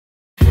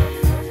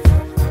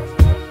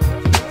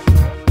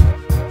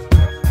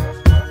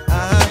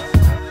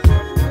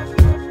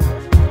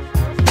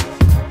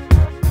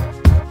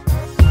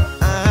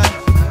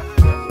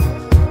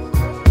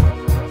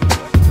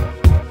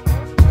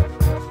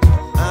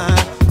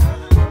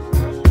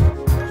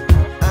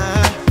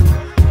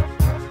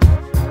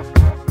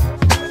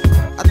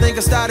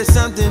started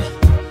something.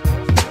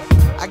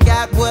 I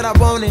got what I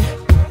wanted.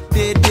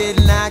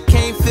 Didn't I?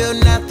 Can't feel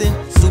nothing.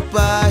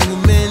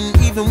 Superhuman,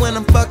 even when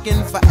I'm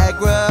fucking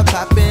Viagra,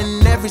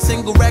 popping every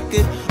single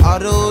record.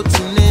 Auto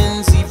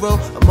tuning, zero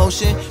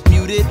emotion,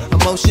 muted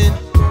emotion,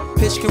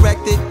 pitch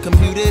corrected,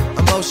 computed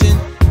emotion.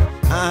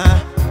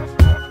 I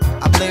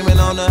blame it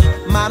on a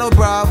model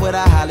bra with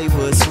a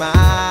Hollywood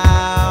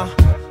smile.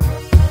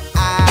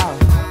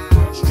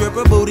 Ow,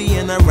 stripper booty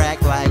in a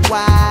rack like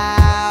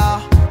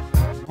wow.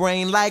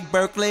 Brain like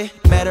Berkeley,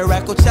 met her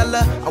at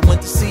Coachella. I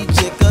went to see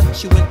Jigga,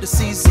 she went to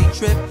see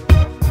Z-Trip.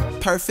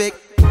 Perfect,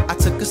 I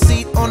took a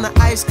seat on the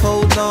ice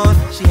cold lawn.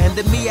 She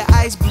handed me an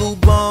ice blue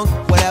bong,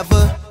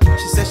 whatever.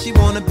 She said she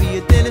wanna be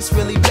a dentist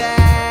really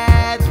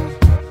bad.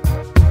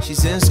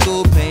 She's in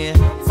school paying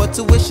for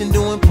tuition,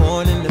 doing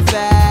porn in the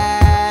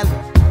valley.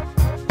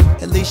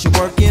 At least you're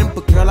working,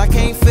 but girl, I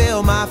can't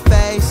feel my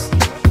face.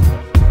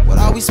 What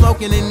are we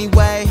smoking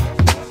anyway?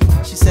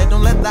 She said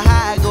don't let the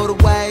high go to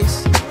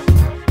waste.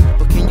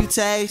 Can you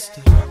taste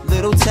a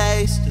little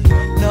taste of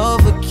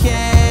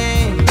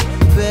Novocaine,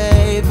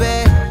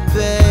 baby,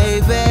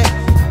 baby,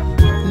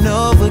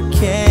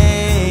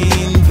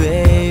 Novocaine,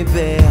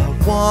 baby, I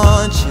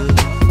want you.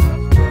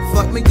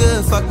 Fuck me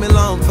good, fuck me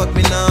long, fuck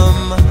me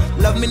numb.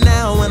 Love me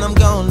now when I'm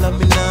gone, love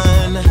me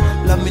none.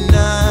 Love me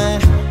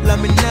none, love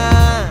me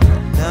none.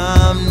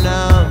 Numb,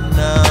 numb,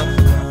 numb, numb.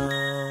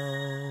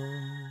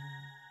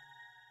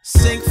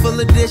 Sink full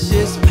of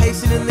dishes,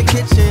 pacing in the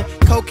kitchen,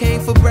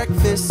 cocaine for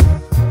breakfast.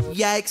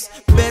 Yikes,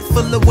 bed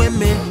full of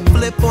women,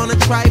 flip on a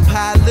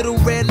tripod, little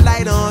red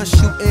light on,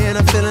 shooting,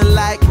 I'm feeling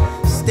like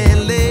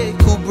Stanley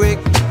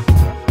Kubrick.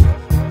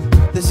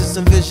 This is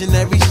some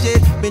visionary shit,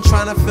 been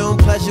trying to film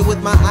pleasure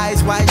with my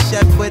eyes wide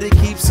shut, but it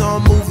keeps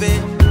on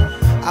moving.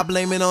 I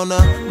blame it on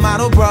the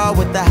model bra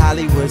with the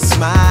Hollywood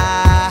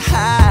smile.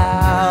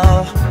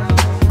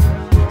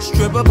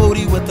 Stripper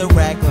booty with a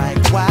rack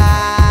like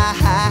wow.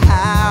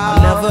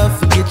 I'll never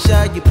forget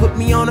ya, you put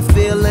me on a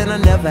feeling I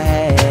never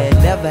had,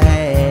 never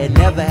had,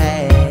 never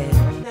had.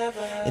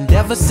 And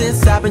ever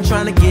since I've been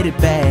trying to get it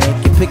back,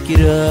 and pick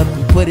it up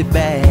and put it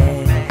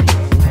back.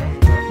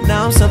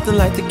 Now I'm something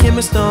like the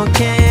chemist on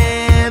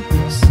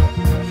campus,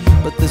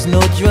 but there's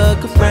no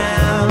drug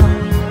around,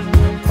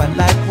 quite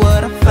like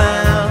what I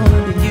found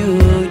in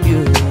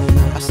you.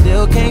 I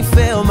still can't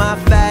feel my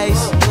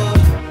face.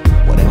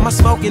 What am I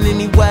smoking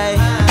anyway?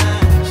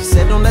 She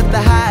said don't let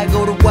the high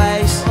go to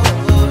waste.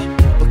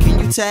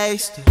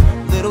 Taste,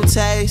 little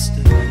taste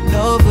of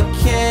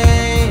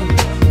Novocaine,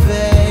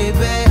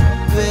 baby,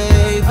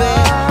 baby,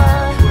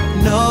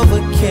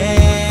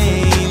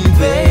 Novocaine,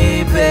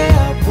 baby,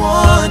 I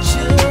want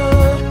you.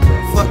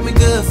 Fuck me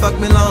good, fuck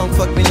me long,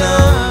 fuck me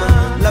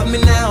numb. Love me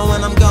now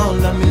when I'm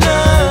gone, love me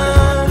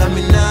none. Love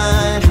me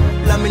none,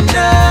 love me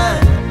none.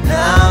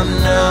 Numb,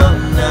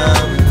 numb,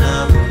 numb,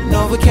 numb.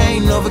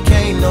 Novocaine,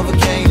 Novocaine,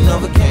 Novocaine,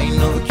 Novocaine,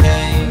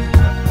 Novocaine.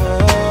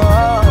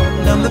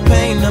 Numb the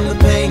pain, numb the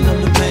pain,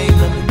 numb the pain,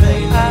 numb the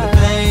pain, numb the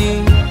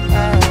pain.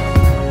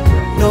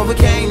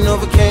 Novocaine,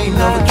 Novocaine,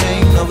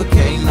 Novocaine,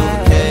 Novocaine,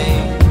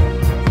 Novocaine.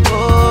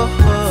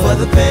 For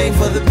the pain,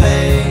 for the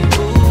pain.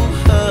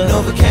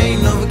 Novocaine,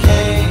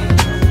 Novocaine.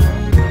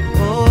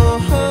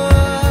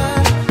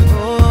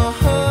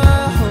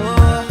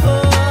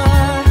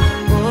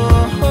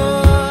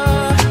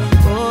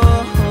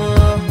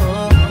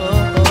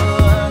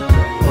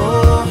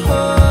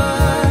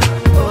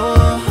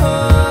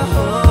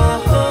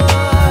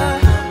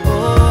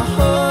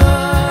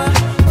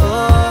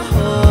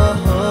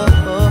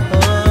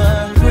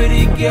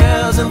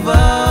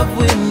 Involved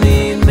with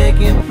me,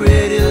 making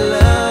pretty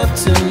love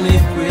to me,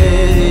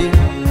 pretty,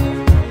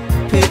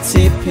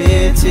 pity,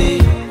 pity.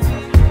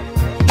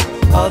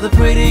 All the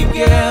pretty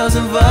girls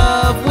involved